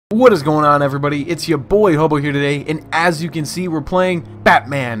What is going on, everybody? It's your boy Hobo here today, and as you can see, we're playing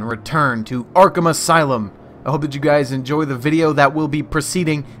Batman Return to Arkham Asylum. I hope that you guys enjoy the video that will be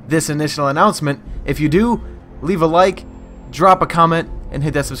preceding this initial announcement. If you do, leave a like, drop a comment, and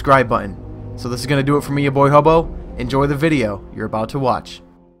hit that subscribe button. So this is going to do it for me, your boy Hobo. Enjoy the video you're about to watch.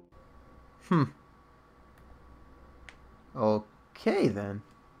 Okay, then.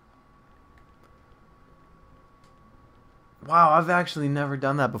 Wow, I've actually never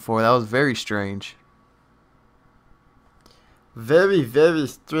done that before. That was very strange. Very, very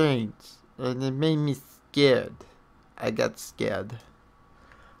strange. And it made me scared. I got scared.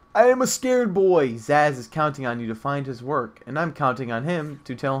 I am a scared boy. Zaz is counting on you to find his work, and I'm counting on him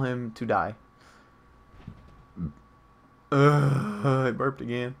to tell him to die. I burped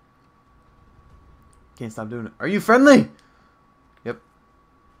again. Can't stop doing it. Are you friendly? Yep.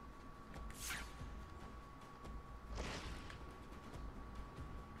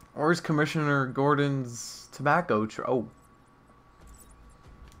 Where's Commissioner Gordon's tobacco Oh.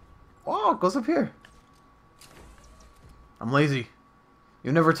 Oh, it goes up here. I'm lazy.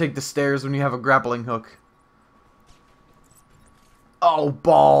 You never take the stairs when you have a grappling hook. Oh,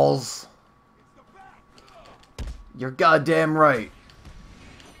 balls. You're goddamn right.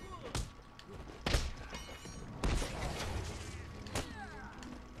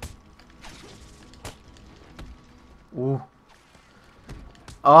 Ooh.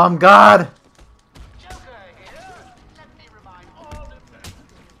 Oh, God!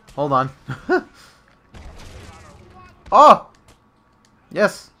 Hold on. Oh!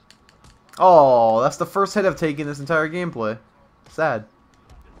 Yes. Oh, that's the first hit I've taken this entire gameplay. Sad.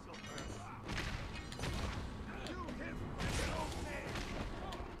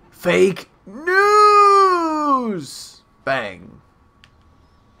 Fake news! Bang.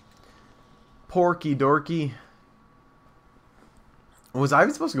 Porky dorky. Was I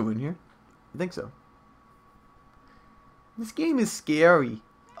even supposed to go in here? I think so. This game is scary.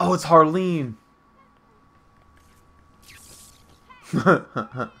 Oh, it's Harleen. This is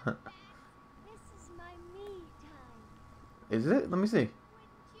my me time. Is it? Let me see. Wouldn't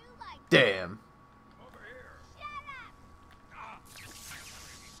you like Damn. Shut up!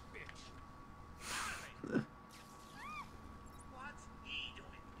 What's he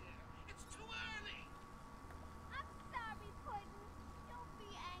doing here? It's too early. I'm sorry, Puddin'. Don't be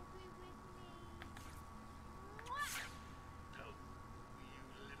angry with me. Mwah! No, you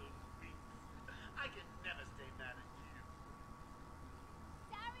little freak. I can never stay mad at you.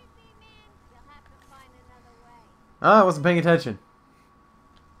 Sorry, B-Man. You'll have to find another way. Ah, I wasn't paying attention.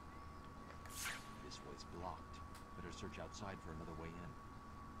 This way's blocked. Better search outside for another way in.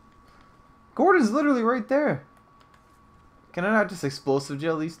 Gordon's literally right there. Can I not just explosive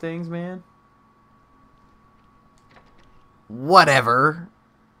gel these things, man? Whatever.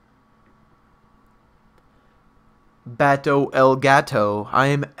 Bato El Gato. I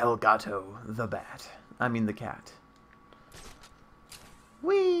am El Gato, the bat. I mean the cat.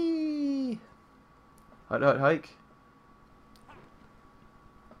 Whee! Hut hut hike.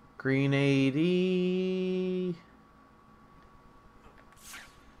 Green 80.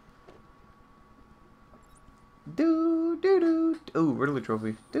 Do do do. Ooh, Riddler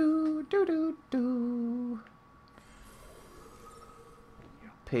trophy. Do do do do.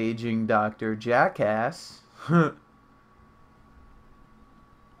 Paging Dr. Jackass. Oh,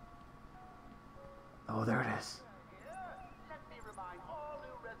 there it is. Let me remind all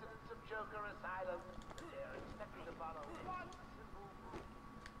new residents of Joker Asylum that they are expected to follow one simple rule.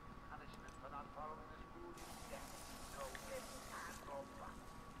 Punishment for not following this rule is death. No ifs, ands, or buts.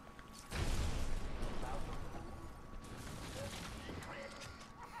 Without the rule, there's secret.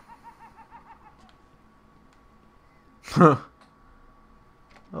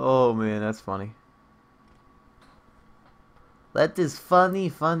 Oh man, that's funny. That is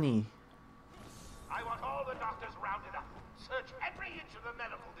funny. I want all the doctors rounded up. Search every inch of the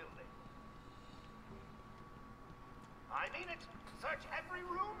medical building. I mean it. Search every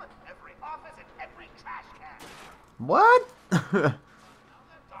room, every office, and every trash can. What? Now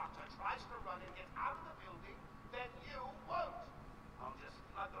the doctor tries to run and get out of the building, then you won't. I'll just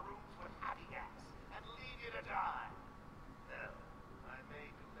flood the rooms with happy gas and leave you to die. Well, I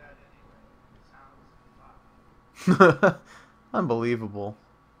may do that anyway. Sounds fun. Unbelievable.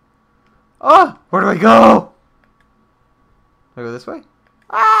 Oh, where do I go? Do I go this way?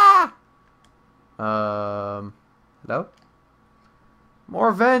 Ah! Hello?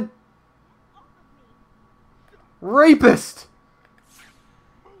 More vent. Rapist!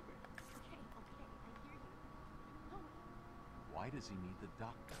 Why does he need the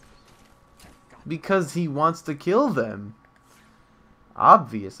doctor? Because he wants to kill them.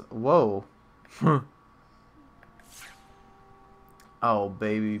 Obvious. Whoa. Oh,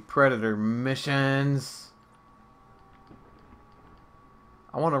 baby. Predator missions.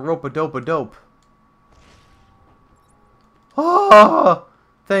 I want a rope-a-dope-a-dope. Oh!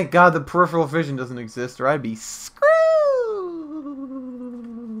 Thank God the peripheral vision doesn't exist, or I'd be screwed.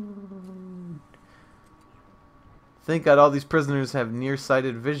 Thank God all these prisoners have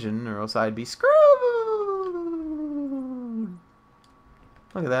nearsighted vision, or else I'd be screwed.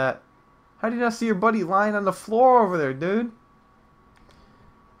 Look at that. How do you not see your buddy lying on the floor over there, dude?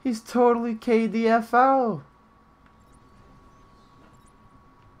 He's totally K'd the F out.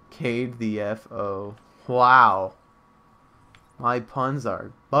 K'd the F-O. Wow. My puns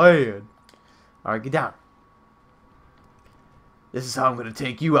are bad. Alright, get down. This is how I'm gonna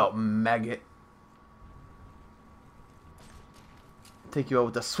take you out, maggot. Take you out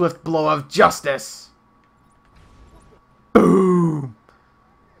with a swift blow of justice. Boom!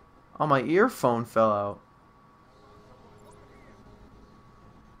 Oh, my earphone fell out.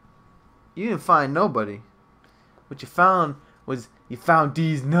 You didn't find nobody. What you found was you found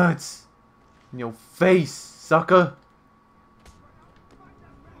these nuts in your face, sucker.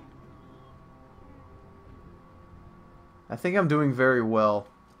 I think I'm doing very well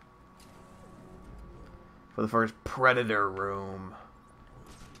for the first predator room.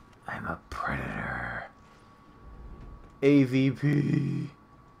 I'm a predator. AVP.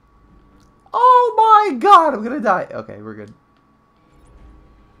 Oh my God, I'm gonna die. Okay, we're good.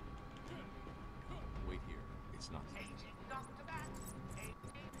 Wait here. It's not.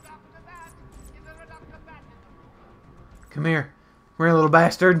 Come here. Come here, little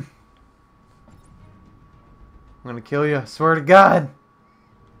bastard. I'm gonna kill you. I swear to God.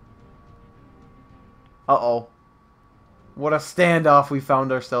 Uh-oh. What a standoff we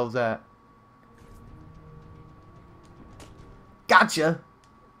found ourselves at. Gotcha.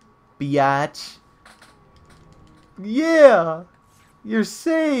 Biatch. Yeah. You're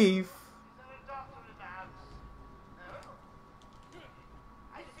safe.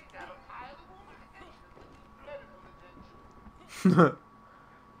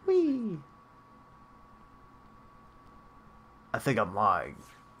 Wee. I think I'm lying.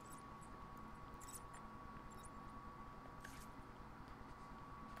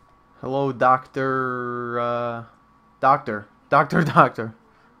 Hello, Doctor. Doctor. And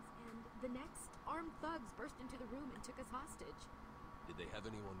the next, armed thugs burst into the room and took us hostage. Did they have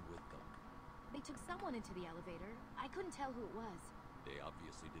anyone with them? They took someone into the elevator. I couldn't tell who it was. They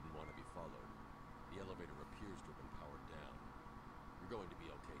obviously didn't want to be followed. The elevator appears to have been powered down. You're going to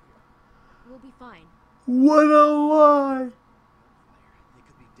be okay here. We'll be fine. What a lie. They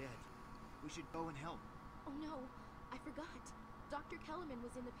could be dead. We should go and help. Oh no, I forgot. Dr. Kellerman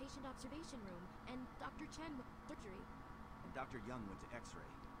was in the patient observation room, and Dr. Chen with surgery. And Dr. Young went to X-ray.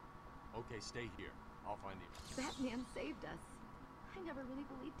 Okay, stay here. I'll find you. Batman saved us. I never really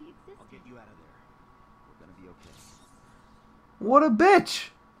believed he existed. I'll get you out of there. We're gonna be okay. What a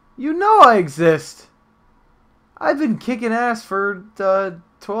bitch. You know I exist. I've been kicking ass for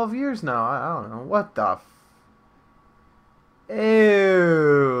 12 years now. I don't know. What the f...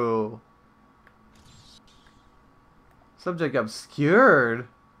 Ew. Subject obscured?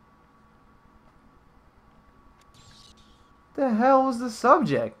 The hell was the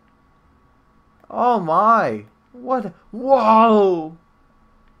subject? Oh my. What? Whoa.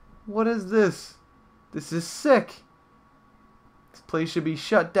 What is this? This is sick. This place should be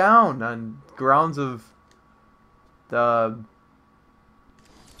shut down on grounds of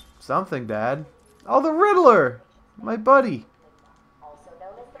something, Dad. Oh, the Riddler! My buddy. Also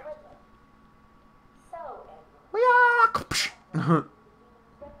known as the Riddler. So, Edward, Where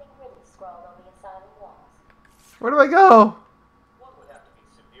something really scrawled on the asylum walls. do I go? One would have to be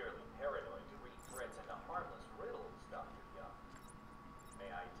severely paranoid to read threats into harmless riddles, Dr. Young. May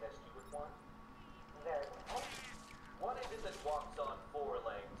I test you with one? Very well. What is it that walks on 4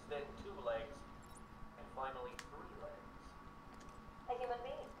 legs, then 2 legs, and finally 3 legs? A human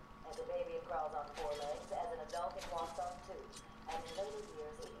being. As a baby, it crawls on 4 legs. As an adult, it walks on 2. And in later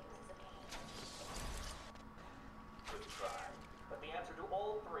years, it uses a cane. Good try. But the answer to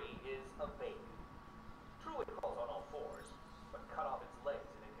all 3 is a baby. True, it crawls on all 4s, but cut off its legs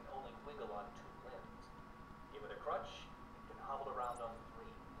and it can only wiggle on 2 limbs. Give it a crutch, it can hobble around on 3.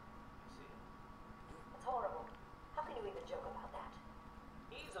 See? It's horrible. How can you even joke about that?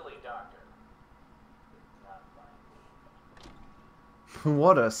 Easily, Doctor. It's not my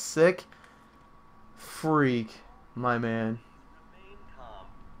What a sick freak, my man. Remain calm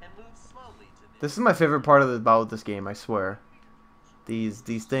and move slowly to This is my favorite part about this game, I swear. These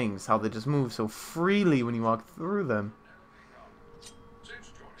things, how they just move so freely when you walk through them.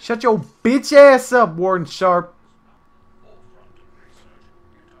 Shut your bitch ass up, Warden Sharp.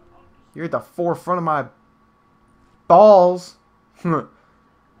 You're at the forefront of my balls.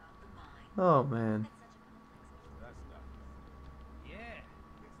 Oh, man.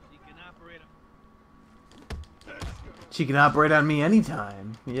 She can operate on me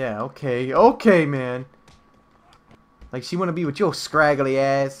anytime. Yeah, okay. Okay, man. Like, she wanna be with your scraggly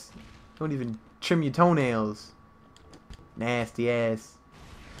ass. Don't even trim your toenails. Nasty ass.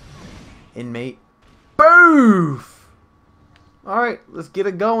 Inmate. Boof! Alright, let's get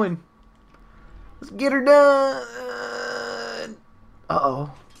it going. Let's get her done.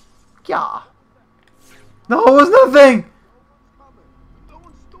 Uh-oh. Yeah. No, it was nothing!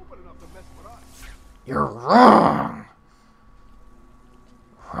 You're wrong!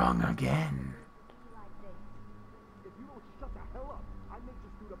 Wrong again. If you don't shut the hell up, I make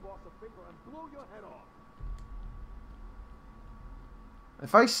this dude a boss a finger and blow your head off.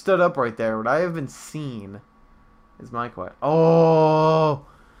 If I stood up right there, would I have been seen? Is my question. Oh!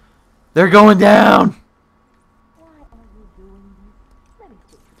 They're going down! Why are you doing this? Let me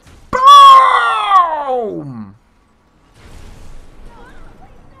see. Boom!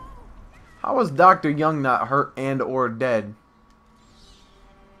 How was Dr. Young not hurt and or dead?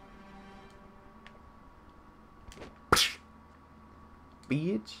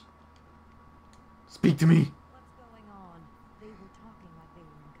 Bitch. Speak to me. What's going on? They were talking like they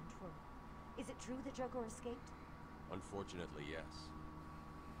were in control. Is it true that Joker escaped? Unfortunately, yes.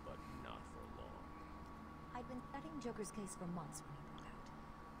 But not for long. I'd been studying Joker's case for months when he broke out.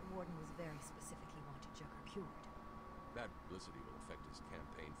 The warden was very specific he wanted Joker cured. Bad publicity will affect his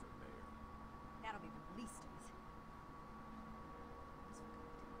campaign for mayor. That'll be the least of it. I almost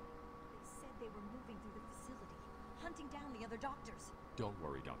forgot. They said they were moving through the facility, hunting down the other doctors. Don't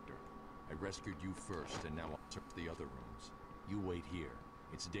worry, Doctor. I rescued you first, and now I'll search the other rooms. You wait here.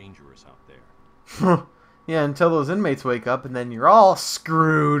 It's dangerous out there. Yeah, until those inmates wake up, and then you're all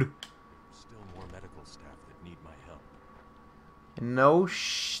screwed. There's still more medical staff that need my help. No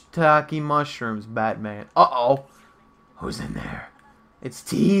shiitake mushrooms, Batman. Uh-oh. Who's in there? It's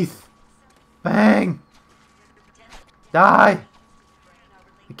Teeth. Bang! Die!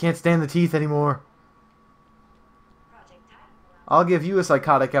 I can't stand the Teeth anymore. I'll give you a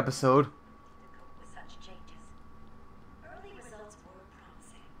psychotic episode. With such changes. Early results were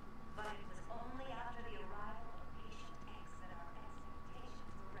promising, but it was only after the arrival of Patient X that our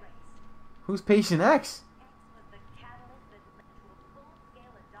expectations were raised. Who's Patient X? X was the catalyst that led to a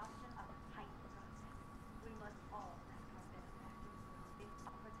full-scale adoption of a pipe process. We must all thank our benefactors for this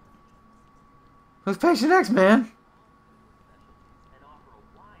opportunity. Who's Patient X, man? And offer a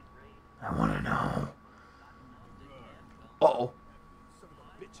wide range. I want to know. Uh-oh. Son of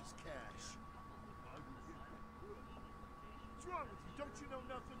a bitch's cash. What's wrong with you? Don't you know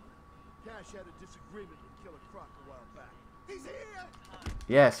nothing? Cash had a disagreement with Killer Croc a while back. He's here!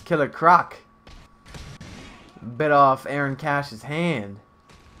 Yes, Killer Croc. Bit off Aaron Cash's hand.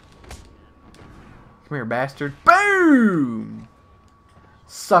 Come here, bastard. Boom!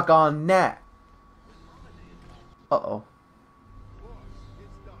 Suck on that. Uh-oh.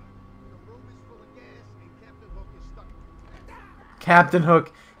 It's dark. The room is full of gas and Captain Hook is stuck. Captain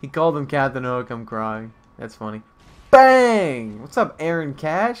Hook. He called him Captain Hook. I'm crying. That's funny. Bang! What's up, Aaron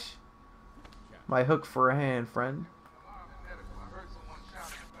Cash? My hook for a hand, friend. I heard someone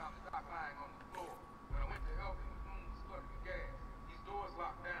shouting about the doc lying on the floor. When I went to help him, the room was flooded with gas. These doors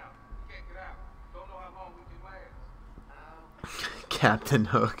locked down. We can't get out. Don't know how long we can last. Captain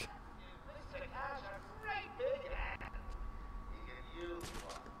Hook. Mr. Cash, a great big hand. He can use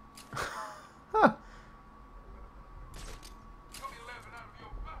one. Huh. You'll be laughing out of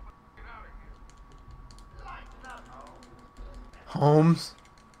your mouth when you get out of here. Lighten up, Holmes. Holmes.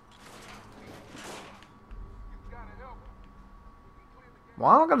 You gotta help him. We can clear the gas. Well,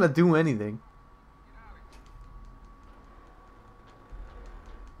 I don't gotta do anything.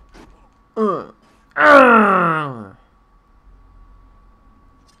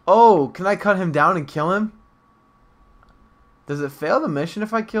 Oh, can I cut him down and kill him? Does it fail the mission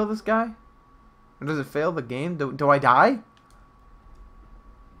if I kill this guy? Or does it fail the game? Do I die?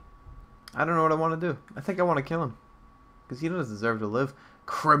 I don't know what I want to do. I think I want to kill him. Because he doesn't deserve to live.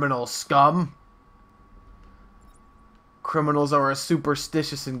 Criminal scum! Criminals are a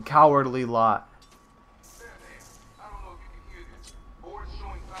superstitious and cowardly lot. I don't know if you can hear this. Board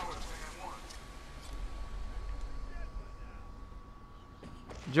showing power to fan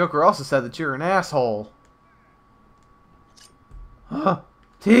 1. Joker also said that you're an asshole. Huh?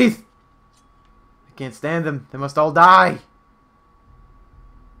 Teeth! I can't stand them. They must all die.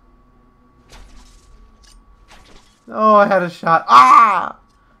 Oh, I had a shot. Ah!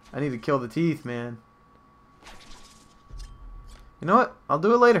 I need to kill the teeth, man. You know what? I'll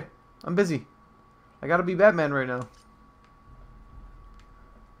do it later. I'm busy. I gotta be Batman right now.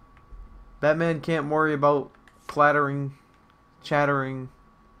 Batman can't worry about clattering, chattering.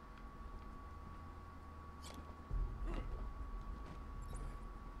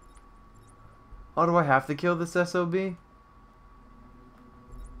 Oh, do I have to kill this SOB?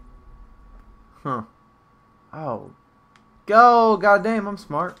 Huh. Oh. Go! Goddamn, I'm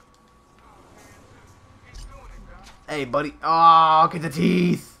smart. Hey, buddy. Oh, get the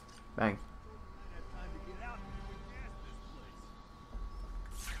teeth! Bang.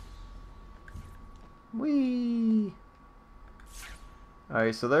 Whee!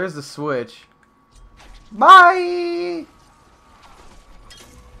 Alright, so there's the switch. Bye!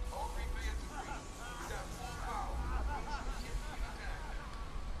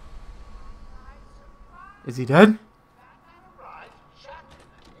 Is he dead?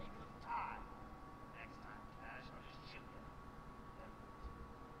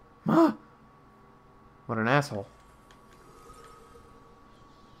 Huh? What an asshole.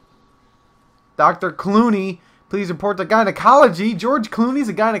 Dr. Clooney, please report to gynecology. George Clooney's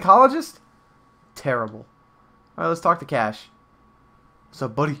a gynecologist? Terrible. Alright, let's talk to Cash. What's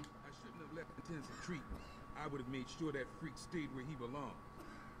up, buddy? I shouldn't have left intensive treatment. I would have made sure that freak stayed where he belonged.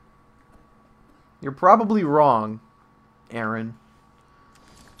 You're probably wrong, Aaron.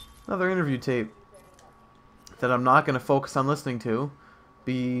 Another interview tape that I'm not going to focus on listening to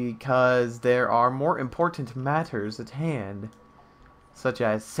because there are more important matters at hand, such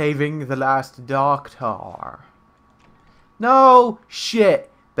as saving the last doctor. No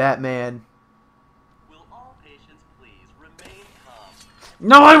shit, Batman. Will all patients please remain calm?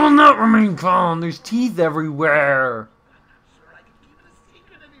 No, I will not remain calm. There's teeth everywhere. Sure, I can keep it a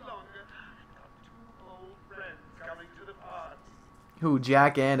secret any longer. I've got 2 old friends coming to the party. Who,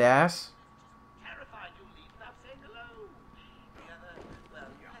 Jack and Ass? Terrified you'll leave without saying hello. The other, well,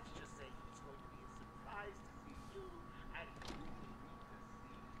 let's just say he's going to be as surprised to see you as you will be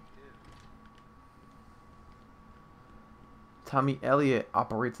to see him. Tommy Elliott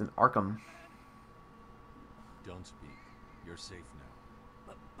operates in Arkham. Don't speak. You're safe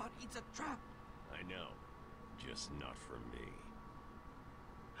now. But it's a trap. I know. Just not for me.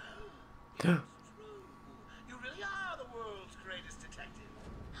 True. You really are the world's greatest detective.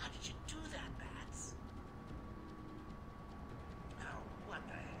 How did you do that, Bats? Oh, what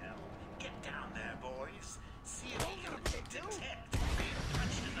the hell? Get down there, boys. See if you can detect being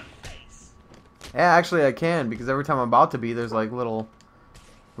punched in the face. Yeah, actually I can, because every time I'm about to be, there's like little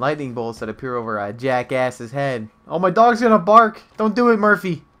lightning bolts that appear over a jackass's head. Oh, my dog's gonna bark. Don't do it,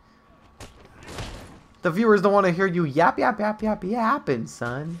 Murphy. The viewers don't want to hear you yap, yap, yap, yap, yapping,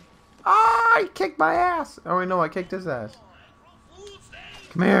 son. Ah, he kicked my ass. Oh, wait, no, I kicked his ass.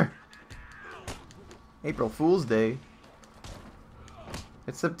 Come here. April Fool's Day.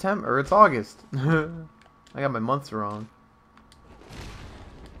 It's September, or it's August. I got my months wrong.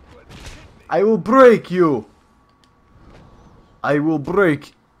 I will break you. I will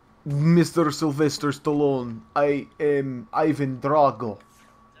break Mr. Sylvester Stallone. I am Ivan Drago. Don't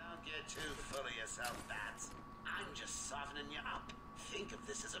get too full of yourself, Bats. I'm just softening you up. Think of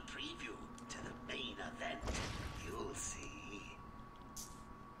this as a preview to the main event. You'll see.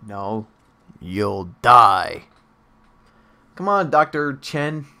 No, you'll die. Come on, Dr.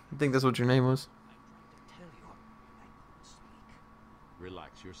 Chen. I think that's what your name was. Tell you, I couldn't speak.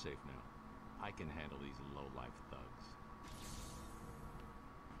 Relax, you're safe now. I can handle these low-life thugs.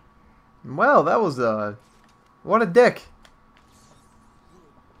 Well, that was what a dick.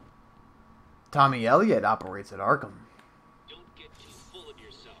 Tommy Elliott operates at Arkham. Don't get too full of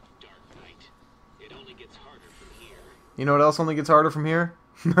yourself, Dark Knight. It only gets harder from here. You know what else only gets harder from here?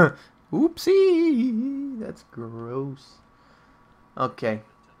 Oopsie. That's gross. Okay. To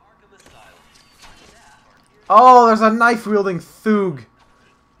Arkham Asylum. Oh, there's a knife-wielding Thug.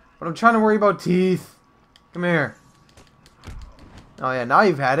 But I'm trying to worry about teeth. Come here. Oh, yeah, now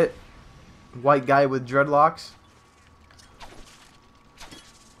you've had it. White guy with dreadlocks.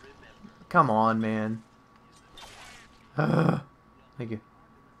 Come on, man. Thank you.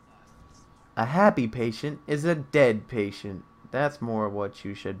 A happy patient is a dead patient. That's more what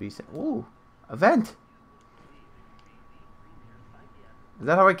you should be saying. Ooh, a vent. Is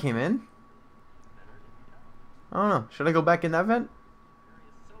that how I came in? I don't know. Should I go back in that vent?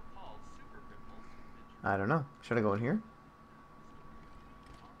 I don't know. Should I go in here?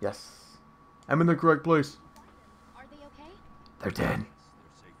 Yes. I'm in the correct place. Are they okay? They're dead. They're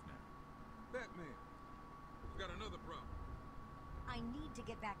safe now. Batman, we got another problem. I need to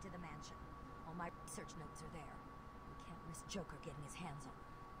get back to the mansion. All my research notes are there. We can't risk Joker getting his hands on them.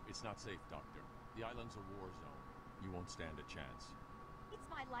 It's not safe, Doctor. The island's a war zone. You won't stand a chance. It's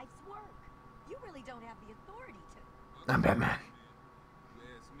my life's work. You really don't have the authority to. I'm Batman. You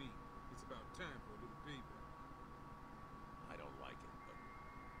ask me, it's about time for a little payback. I don't like it, but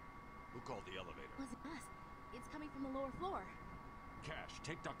who called the elevator? Wasn't us. It's coming from the lower floor. Cash,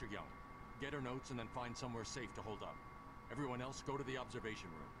 take Dr. Young. Get her notes and then find somewhere safe to hold up. Everyone else, go to the observation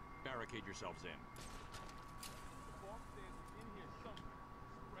room. Barricade yourselves in.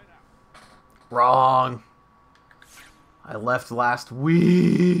 Wrong. I left last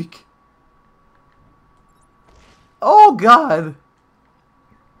week. Oh, God.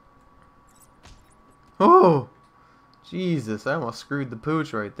 Oh. Jesus, I almost screwed the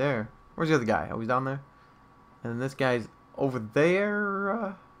pooch right there. Where's the other guy? Oh, he's down there. And then this guy's over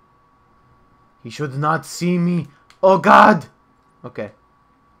there. He should not see me. Oh, God. Okay.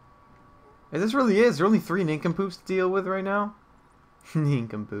 Hey, this really is. There are only 3 nincompoops to deal with right now.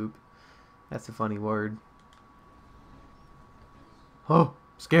 Nincompoop. That's a funny word. Oh,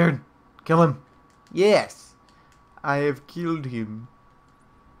 scared. Kill him. Yes. I have killed him.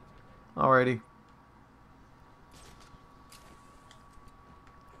 Alrighty.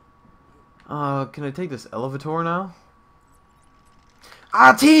 Can I take this elevator now?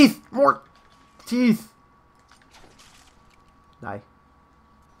 Ah, teeth! More teeth! Die.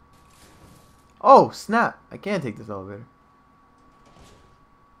 Oh, snap. I can take this elevator.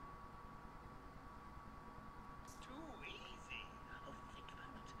 Too easy. Oh, think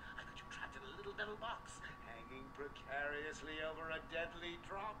about it. I got you trapped in a little metal box, hanging precariously over a deadly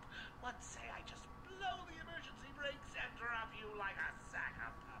drop. What say I just blow the emergency brakes and drop you like a sack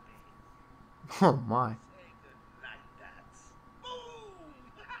of puppies? Oh, my. Say goodnight, bats. Boom!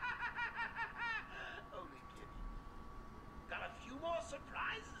 Only kidding. Got a few more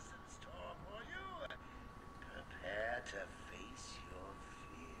surprises in store for you. Prepare to face your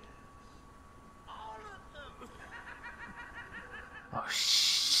fears. All of them. Oh,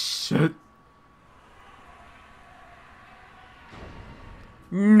 shit.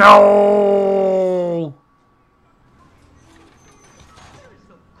 No!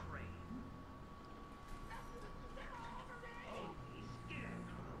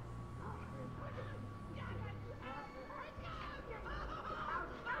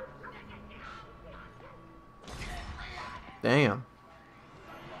 Damn.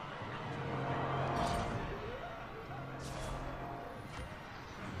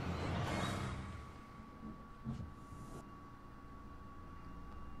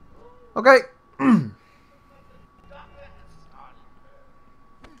 Okay. What are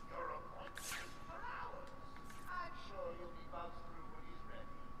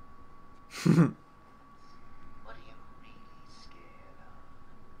you really scared of?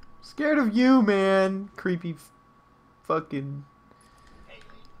 Scared of you, man. Creepy fucking...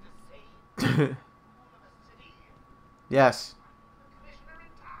 Yes.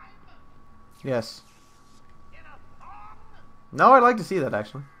 Yes. No, I'd like to see that,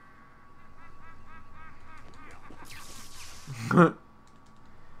 actually.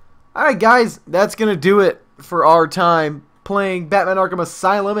 Alright, guys. That's going to do it for our time playing Batman Arkham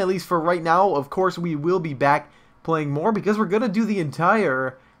Asylum, at least for right now. Of course, we will be back playing more because we're going to do the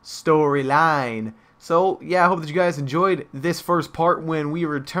entire storyline. So, yeah, I hope that you guys enjoyed this first part. When we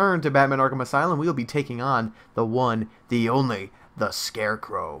return to Batman Arkham Asylum, we'll be taking on the one, the only, the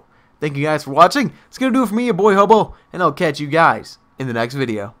Scarecrow. Thank you guys for watching. It's going to do it for me, your boy Hobo, and I'll catch you guys in the next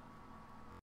video.